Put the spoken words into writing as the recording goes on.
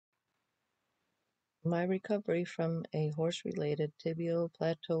My recovery from a horse-related tibial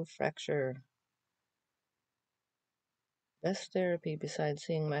plateau fracture. Best therapy besides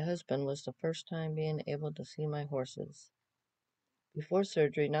seeing my husband was the first time being able to see my horses. Before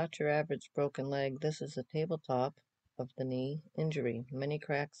surgery, not your average broken leg. This is a tabletop of the knee injury, many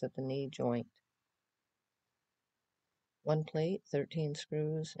cracks at the knee joint. 1 plate, 13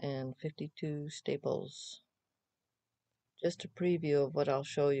 screws, and 52 staples. Just a preview of what I'll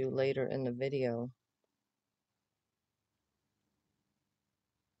show you later in the video.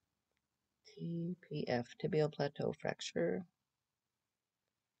 TPF, tibial plateau fracture.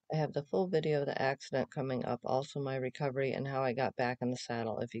 I have the full video of the accident coming up, also my recovery and how I got back in the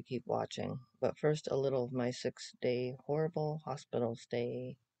saddle if you keep watching. But first, a little of my 6-day horrible hospital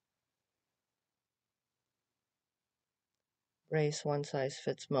stay. Brace, one size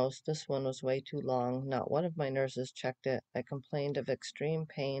fits most. This one was way too long. Not one of my nurses checked it. I complained of extreme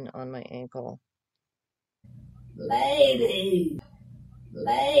pain on my ankle. Lady!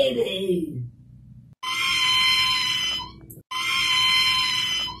 Lady!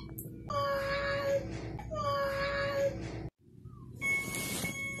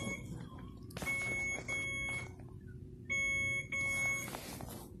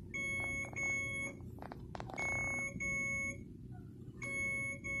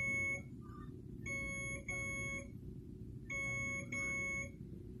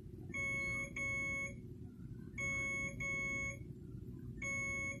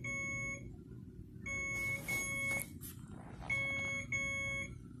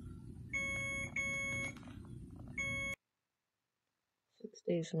 6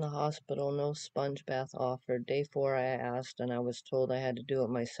 days in the hospital, no sponge bath offered. Day 4 I asked and I was told I had to do it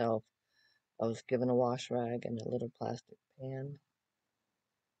myself. I was given a wash rag and a little plastic pan.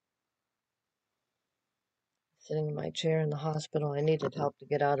 Sitting in my chair in the hospital, I needed help to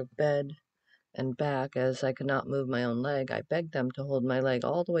get out of bed and back as I could not move my own leg. I begged them to hold my leg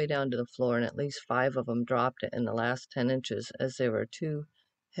all the way down to the floor, and at least 5 of them dropped it in the last 10 inches as they were too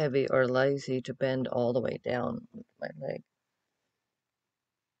heavy or lazy to bend all the way down with my leg.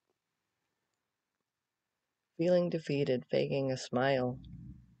 Feeling defeated, faking a smile.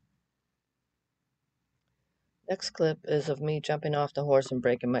 Next clip is of me jumping off the horse and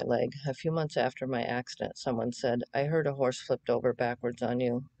breaking my leg. A few months after my accident, someone said, "I heard a horse flipped over backwards on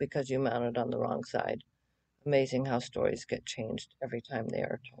you because you mounted on the wrong side." Amazing how stories get changed every time they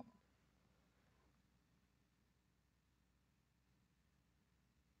are told.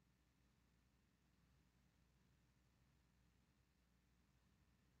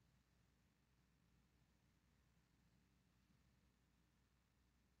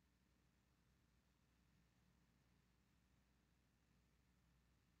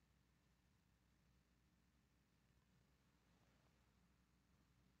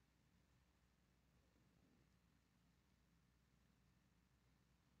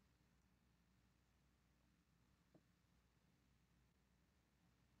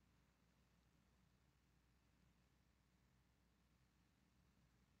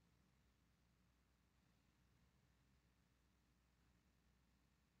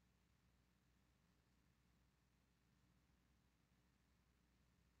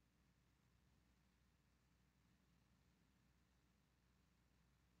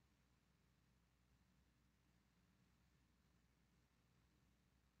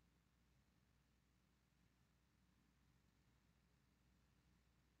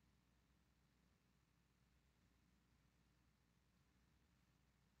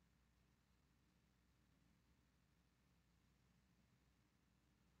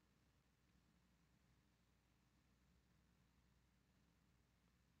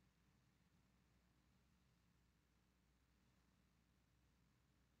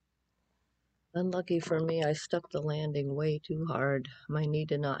 Unlucky for me, I stuck the landing way too hard. My knee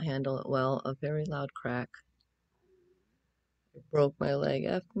did not handle it well. A very loud crack. It broke my leg.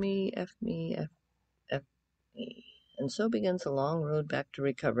 F me, F me, F me. And so begins the long road back to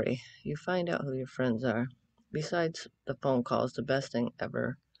recovery. You find out who your friends are. Besides the phone calls, the best thing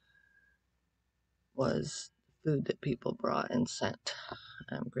ever was food that people brought and sent.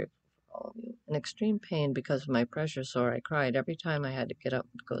 I'm grateful for all of you. In extreme pain because of my pressure sore, I cried every time I had to get up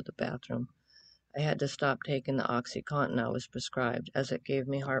and go to the bathroom. I had to stop taking the OxyContin I was prescribed, as it gave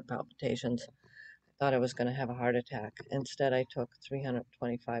me heart palpitations. I thought I was going to have a heart attack. Instead, I took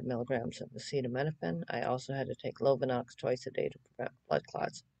 325 milligrams of acetaminophen. I also had to take Lovenox twice a day to prevent blood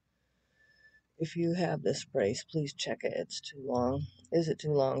clots. If you have this brace, please check it. It's too long. Is it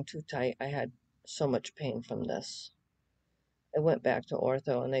too long? Too tight? I had so much pain from this. I went back to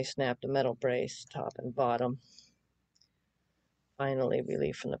ortho and they snapped a metal brace, top and bottom. Finally,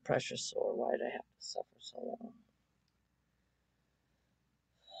 relief from the pressure sore. Why why did I have to suffer so long?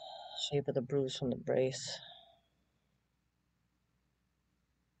 Shape of the bruise from the brace.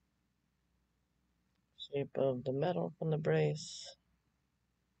 Shape of the metal from the brace.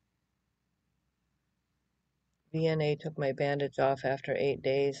 VNA took my bandage off after 8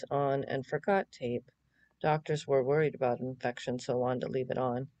 days on and forgot tape. Doctors were worried about infection, so wanted to leave it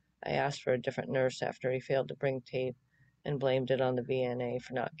on. I asked for a different nurse after he failed to bring tape and blamed it on the VNA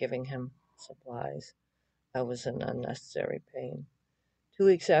for not giving him supplies. I was in unnecessary pain. 2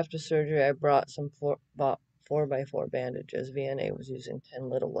 weeks after surgery, I bought 4x4 bandages. VNA was using 10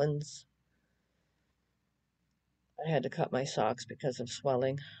 little ones. I had to cut my socks because of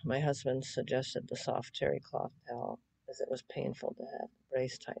swelling. My husband suggested the soft terry cloth towel, as it was painful to have the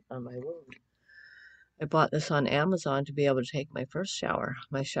brace tight on my wound. I bought this on Amazon to be able to take my first shower.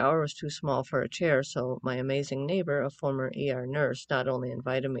 My shower was too small for a chair, so my amazing neighbor, a former ER nurse, not only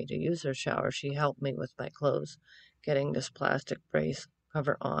invited me to use her shower, she helped me with my clothes, getting this plastic brace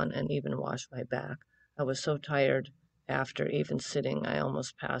cover on and even wash my back. I was so tired after even sitting, I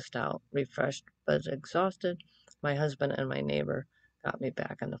almost passed out. Refreshed but exhausted, my husband and my neighbor got me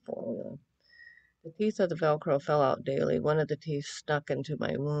back in the four-wheeler. The teeth of the Velcro fell out daily. One of the teeth stuck into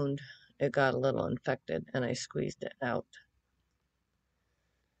my wound. It got a little infected, and I squeezed it out.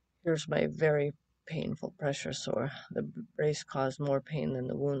 Here's my very painful pressure sore. The brace caused more pain than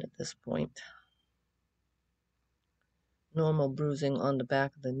the wound at this point. Normal bruising on the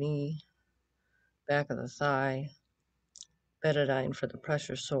back of the knee, back of the thigh, betadine for the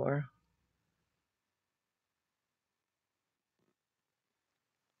pressure sore.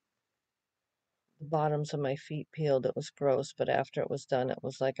 The bottoms of my feet peeled. It was gross, but after it was done, it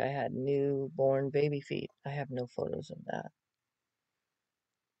was like I had newborn baby feet. I have no photos of that.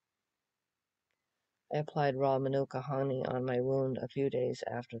 I applied raw Manuka honey on my wound a few days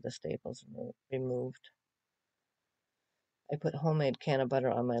after the staples were removed. I put homemade can of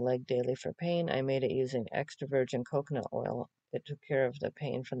butter on my leg daily for pain. I made it using extra virgin coconut oil. It took care of the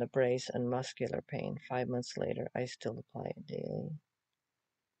pain from the brace and muscular pain. 5 months later, I still apply it daily.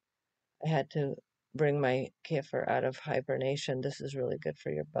 I had to bring my kefir out of hibernation. This is really good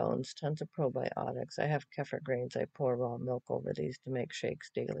for your bones. Tons of probiotics. I have kefir grains. I pour raw milk over these to make shakes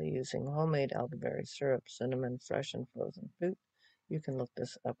daily using homemade elderberry syrup, cinnamon, fresh and frozen fruit. You can look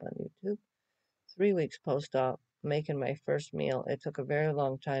this up on YouTube. 3 weeks post-op, making my first meal. It took a very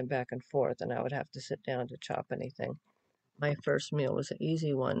long time back and forth, and I would have to sit down to chop anything. My first meal was an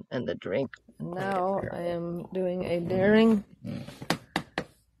easy one, and the drink. Now I am doing a daring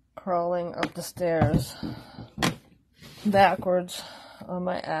crawling up the stairs backwards on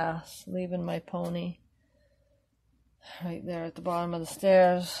my ass, leaving my pony right there at the bottom of the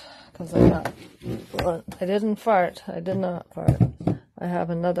stairs because I didn't fart. I did not fart. I have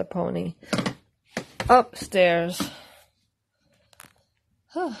another pony upstairs.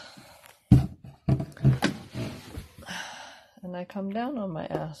 And I come down on my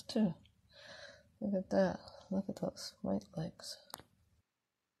ass too. Look at that. Look at those white legs.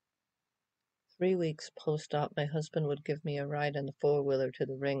 3 weeks post-op, my husband would give me a ride in the four-wheeler to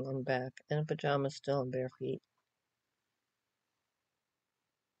the ring and back, in pajamas still and bare feet.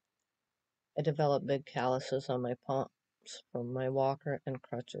 I developed big calluses on my palms from my walker and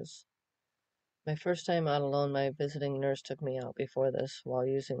crutches. My first time out alone, my visiting nurse took me out before this. While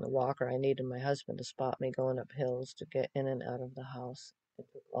using the walker, I needed my husband to spot me going up hills to get in and out of the house. It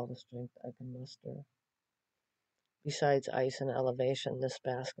took all the strength I could muster. Besides ice and elevation, this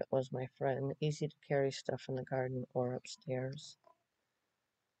basket was my friend, easy to carry stuff in the garden or upstairs.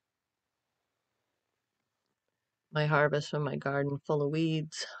 My harvest from my garden full of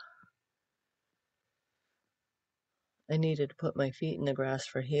weeds. I needed to put my feet in the grass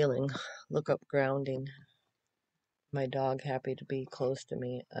for healing. Look up grounding. My dog happy to be close to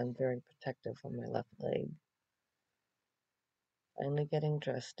me. I'm very protective of my left leg. Finally getting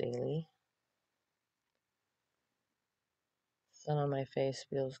dressed daily. Sun on my face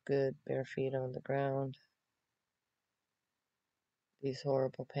feels good, bare feet on the ground. These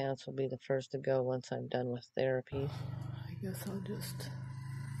horrible pants will be the first to go once I'm done with therapy. I guess I'll just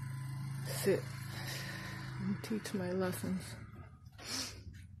sit and teach my lessons.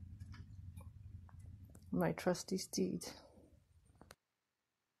 My trusty steed.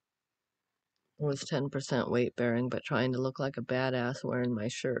 I was 10% weight bearing, but trying to look like a badass wearing my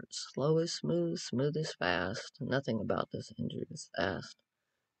shirt. Slow is smooth, smooth is fast. Nothing about this injury is fast.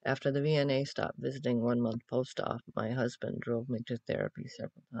 After the VNA stopped visiting 1 month post-op, my husband drove me to therapy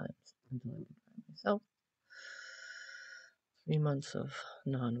several times until I could find myself. 3 months of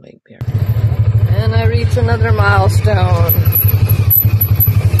non-weight bearing. And I reach another milestone.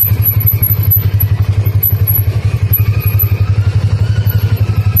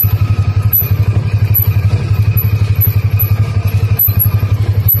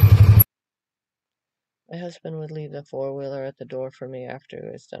 husband would leave the four-wheeler at the door for me after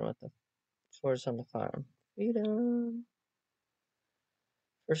he was done with the chores on the farm. Freedom.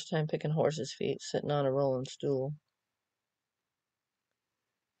 First time picking horse's feet, sitting on a rolling stool.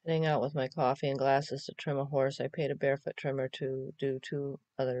 Heading out with my coffee and glasses to trim a horse, I paid a barefoot trimmer to do 2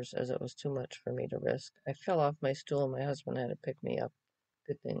 others as it was too much for me to risk. I fell off my stool and my husband had to pick me up.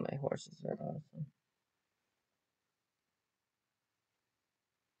 Good thing my horses are awesome.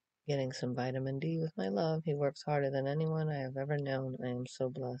 Getting some vitamin D with my love. He works harder than anyone I have ever known. I am so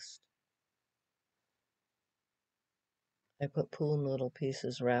blessed. I put pool noodle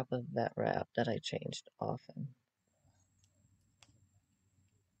pieces wrap of that wrap that I changed often.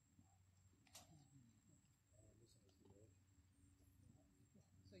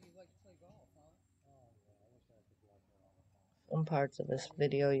 Some parts of this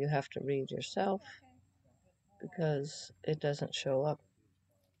video you have to read yourself because it doesn't show up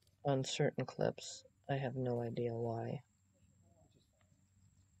on certain clips. I have no idea why.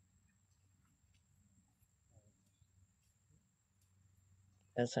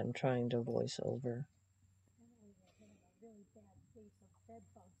 As I'm trying to voice over.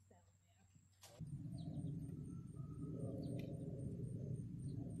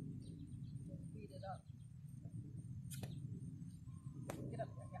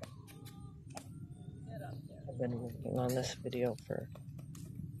 I've been working on this video for,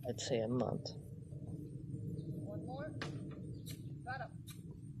 I'd say, a month. One more. Got him.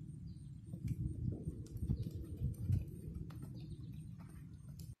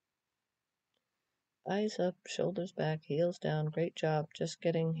 Eyes up, shoulders back, heels down. Great job. Just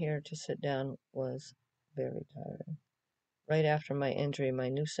getting here to sit down was very tiring. Right after my injury, my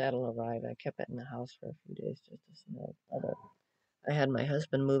new saddle arrived. I kept it in the house for a few days just to smell leather. I had my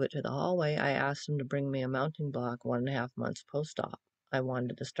husband move it to the hallway. I asked him to bring me a mounting block 1.5 months post-op. I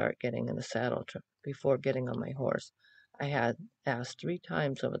wanted to start getting in the saddle before getting on my horse. I had asked 3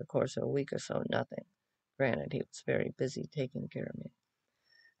 times over the course of a week or so, nothing. Granted, he was very busy taking care of me.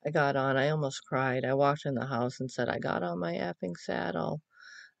 I got on. I almost cried. I walked in the house and said, I got on my effing saddle.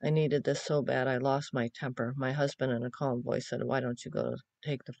 I needed this so bad I lost my temper. My husband in a calm voice said, why don't you go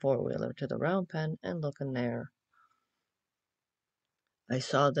take the four-wheeler to the round pen and look in there? I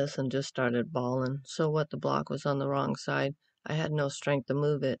saw this and just started bawling. So what, the block was on the wrong side? I had no strength to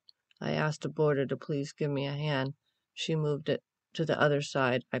move it. I asked a boarder to please give me a hand. She moved it to the other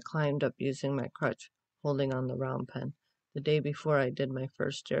side. I climbed up using my crutch, holding on the round pen. The day before I did my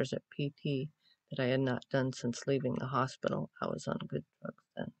first stairs at PT that I had not done since leaving the hospital. I was on good drugs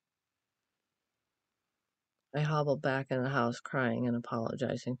then. I hobbled back in the house crying and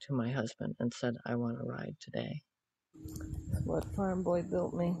apologizing to my husband and said I want a ride today. What farm boy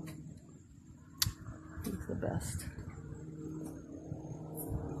built me. He's the best.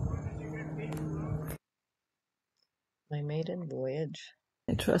 My maiden voyage.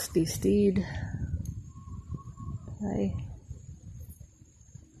 My trusty steed. Hi.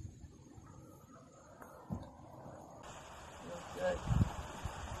 Good.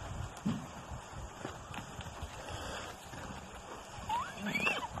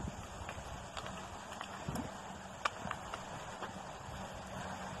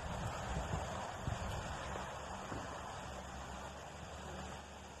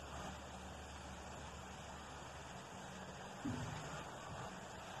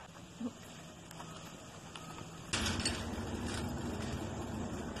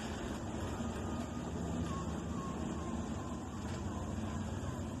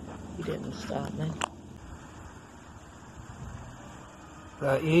 He didn't stop me.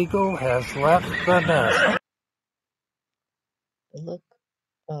 The eagle has left the nest. The look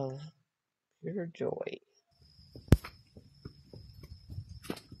of pure joy.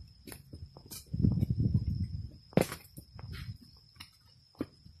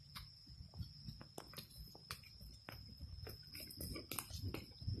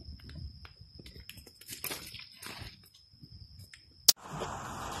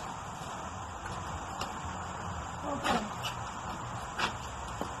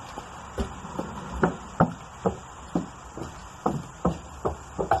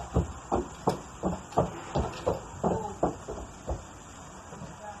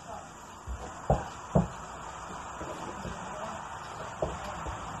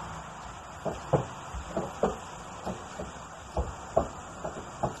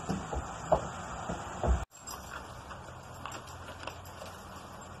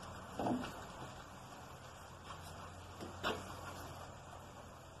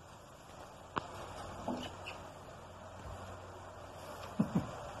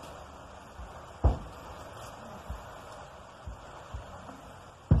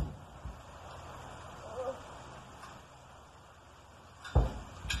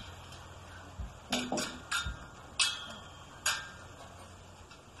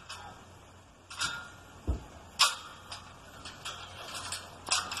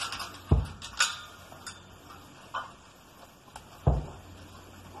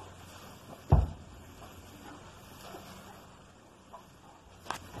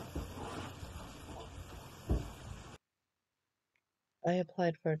 I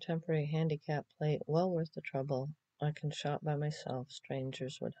applied for a temporary handicap plate, well worth the trouble. I can shop by myself.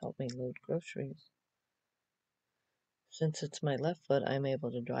 Strangers would help me load groceries. Since it's my left foot, I'm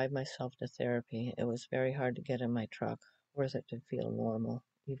able to drive myself to therapy. It was very hard to get in my truck. Worth it to feel normal,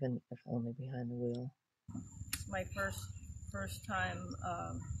 even if only behind the wheel. It's my first time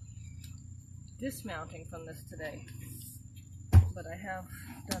dismounting from this today, but I have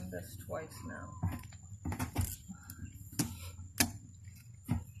done this twice now.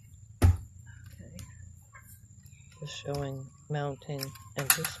 Okay. Just showing mounting and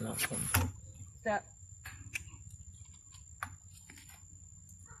dismounting. Step.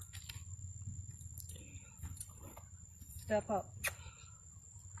 Step up.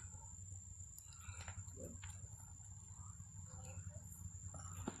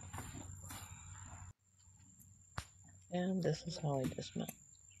 And this is how I dismount.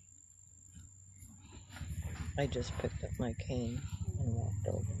 I just picked up my cane and walked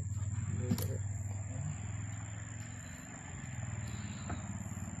over. Moved it.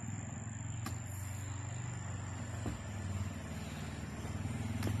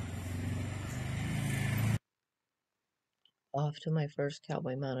 Off to my first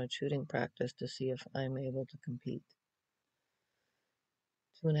cowboy mounted shooting practice to see if I'm able to compete.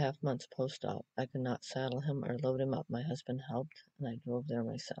 2.5 months post-op. I could not saddle him or load him up. My husband helped, and I drove there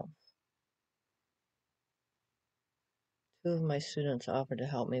myself. 2 of my students offered to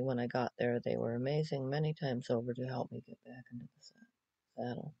help me when I got there. They were amazing many times over to help me get back into the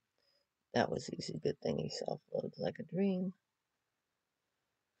saddle. That was easy. Good thing he self-loads like a dream.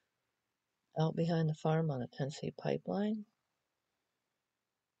 Out behind the farm on the Tennessee pipeline.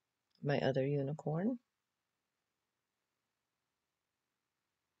 My other unicorn.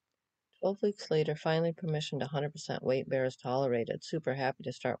 12 weeks later, finally permission to 100% weight bear is tolerated. Super happy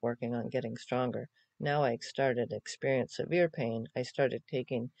to start working on getting stronger. Now I started to experience severe pain. I started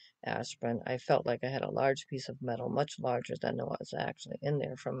taking aspirin. I felt like I had a large piece of metal, much larger than was actually in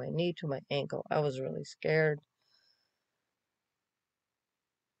there, from my knee to my ankle. I was really scared.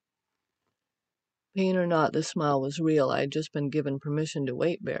 Pain or not, the smile was real. I had just been given permission to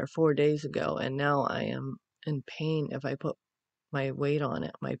weight bear 4 days ago, and now I am in pain if I put my weight on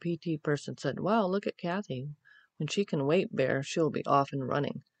it. My PT person said, "Wow, look at Kathy. When she can weight bear, she'll be off and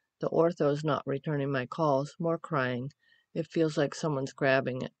running." The ortho's not returning my calls, more crying. It feels like someone's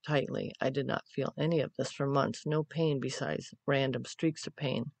grabbing it tightly. I did not feel any of this for months. No pain besides random streaks of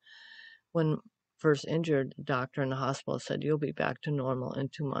pain. When first injured, the doctor in the hospital said, "You'll be back to normal in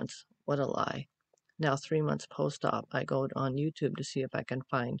 2 months." What a lie. Now 3 months post-op, I go on YouTube to see if I can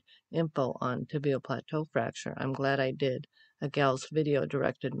find info on tibial plateau fracture. I'm glad I did. A gal's video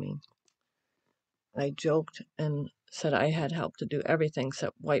directed me. I joked and said I had helped to do everything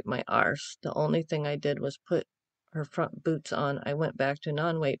except wipe my arse. The only thing I did was put her front boots on. I went back to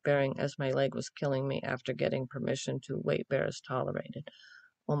non-weight bearing as my leg was killing me after getting permission to weight bear as tolerated.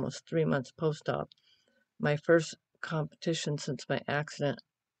 Almost 3 months post-op. My first competition since my accident.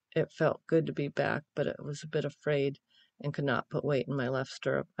 It felt good to be back, but I was a bit afraid and could not put weight in my left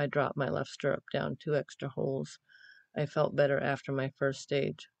stirrup. I dropped my left stirrup down 2 extra holes. I felt better after my first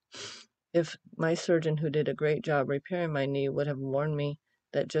stage. If my surgeon, who did a great job repairing my knee, would have warned me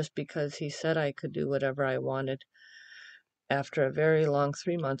that just because he said I could do whatever I wanted, after a very long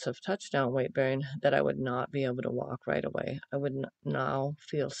 3 months of touchdown weight bearing, that I would not be able to walk right away. I would now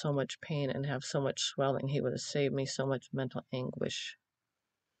feel so much pain and have so much swelling. He would have saved me so much mental anguish.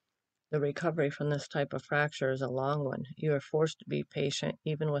 The recovery from this type of fracture is a long one. You are forced to be patient,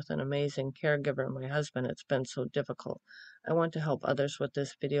 even with an amazing caregiver, my husband. It's been so difficult. I want to help others with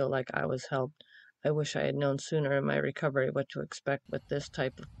this video like I was helped. I wish I had known sooner in my recovery what to expect with this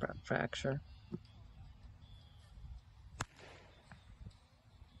type of fracture.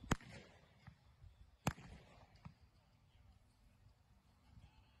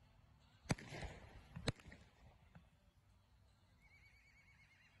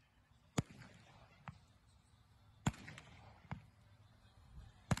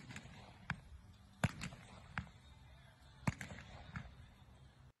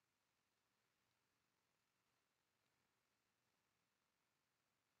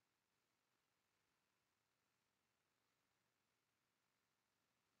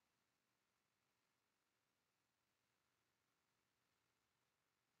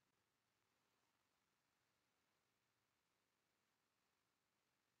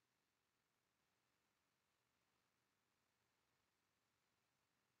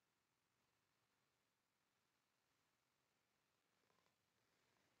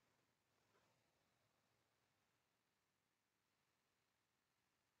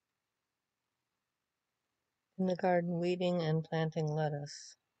 In the garden, weeding and planting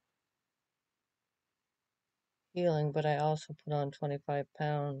lettuce. Healing, but I also put on 25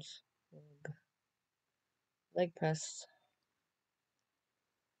 pounds. Leg press.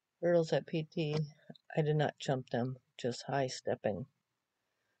 Hurdles at PT. I did not jump them, just high stepping.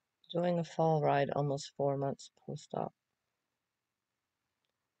 Doing a fall ride almost 4 months post-op.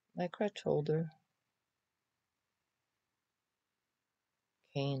 My crutch holder.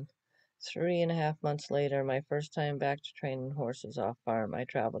 Cane. 3.5 months later, my first time back to training horses off farm. I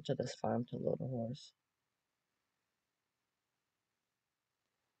traveled to this farm to load a horse.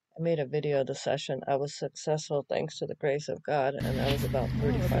 I made a video of the session. I was successful thanks to the grace of God, and I was about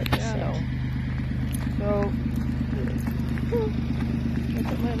 35%. So, look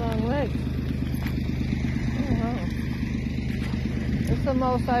at my long legs. Oh, wow. It's the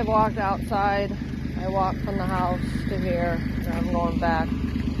most I've walked outside. I walked from the house to here, and I'm going back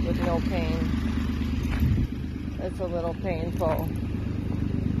with no pain. It's a little painful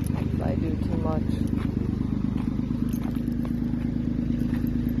if I do too much.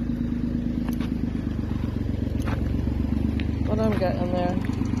 But I'm getting there.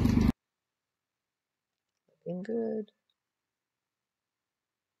 Looking good.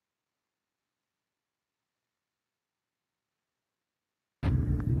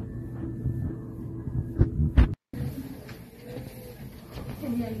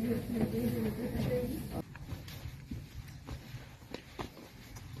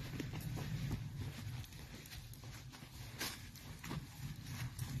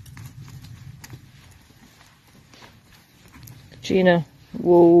 Gina,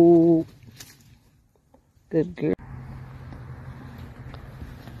 whoa. Good girl.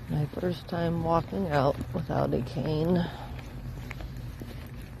 My first time walking out without a cane.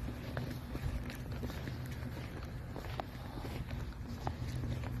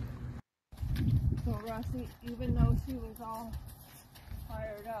 So Rossi, even though she was all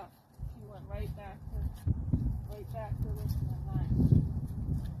fired up, she went right back to listening to mine.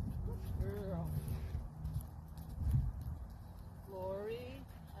 Girl. Lori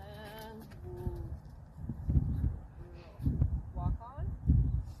and Woo. Girl. Walk on.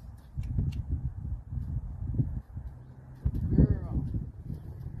 Girl.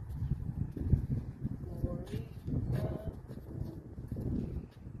 Lori and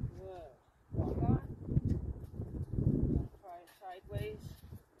good. Walk on. Try sideways.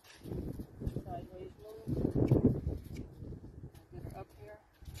 Sideways move. Get her up here.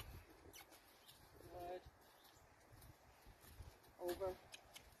 Good. Over.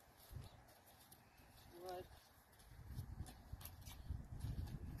 Good.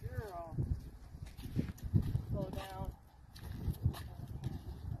 Girl. Slow down.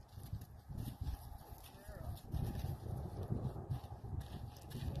 Girl.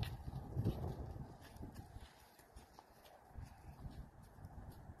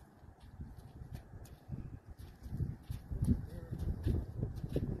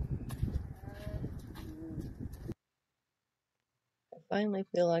 I finally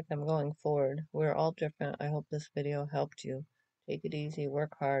feel like I'm going forward. We're all different. I hope this video helped you. Take it easy,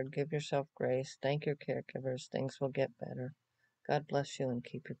 work hard, give yourself grace, thank your caregivers. Things will get better. God bless you and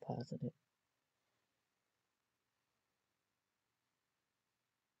keep you positive.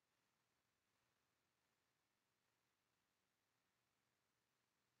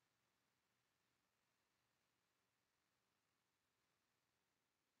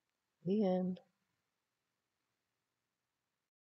 The end.